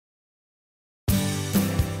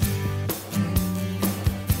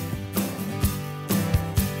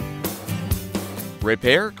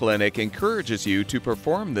Repair Clinic encourages you to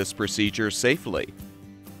perform this procedure safely.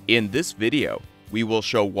 In this video, we will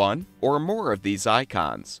show one or more of these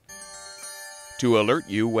icons to alert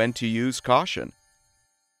you when to use caution.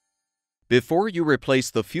 Before you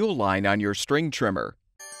replace the fuel line on your string trimmer,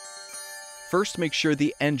 first make sure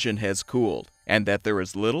the engine has cooled and that there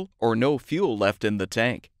is little or no fuel left in the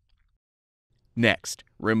tank. Next,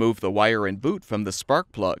 remove the wire and boot from the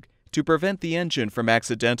spark plug to prevent the engine from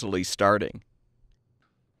accidentally starting.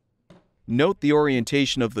 Note the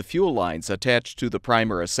orientation of the fuel lines attached to the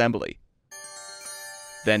primer assembly.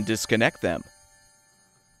 Then disconnect them.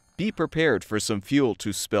 Be prepared for some fuel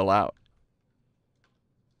to spill out.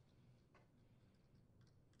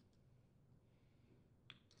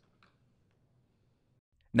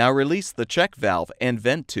 Now release the check valve and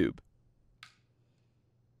vent tube.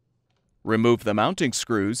 Remove the mounting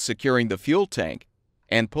screws securing the fuel tank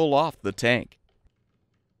and pull off the tank.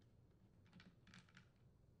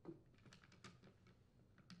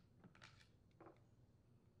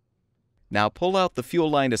 Now pull out the fuel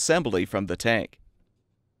line assembly from the tank.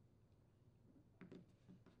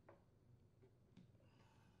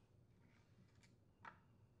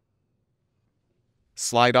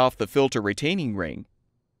 Slide off the filter retaining ring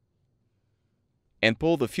and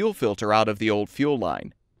pull the fuel filter out of the old fuel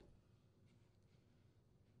line.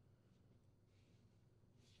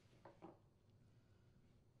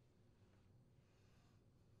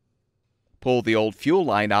 Pull the old fuel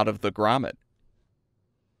line out of the grommet.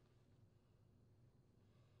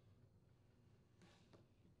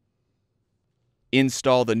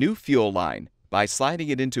 Install the new fuel line by sliding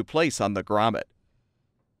it into place on the grommet.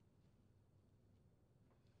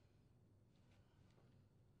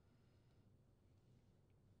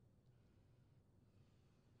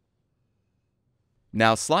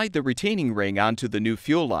 Now slide the retaining ring onto the new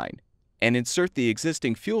fuel line and insert the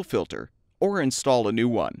existing fuel filter or install a new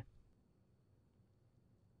one.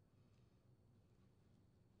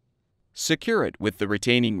 Secure it with the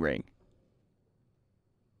retaining ring.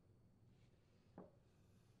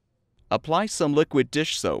 Apply some liquid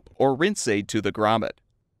dish soap or rinse aid to the grommet.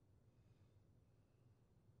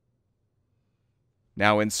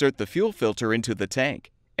 Now insert the fuel filter into the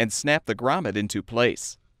tank and snap the grommet into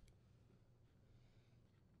place.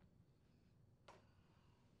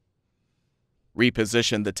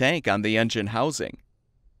 Reposition the tank on the engine housing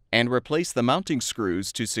and replace the mounting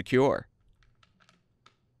screws to secure.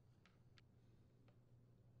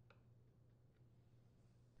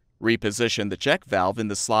 Reposition the check valve in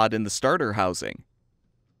the slot in the starter housing.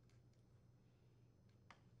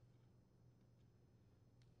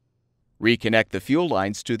 Reconnect the fuel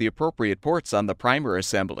lines to the appropriate ports on the primer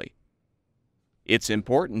assembly. It's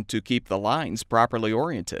important to keep the lines properly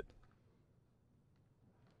oriented.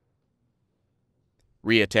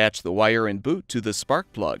 Reattach the wire and boot to the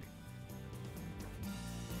spark plug.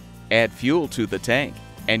 Add fuel to the tank,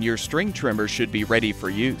 and your string trimmer should be ready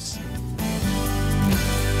for use.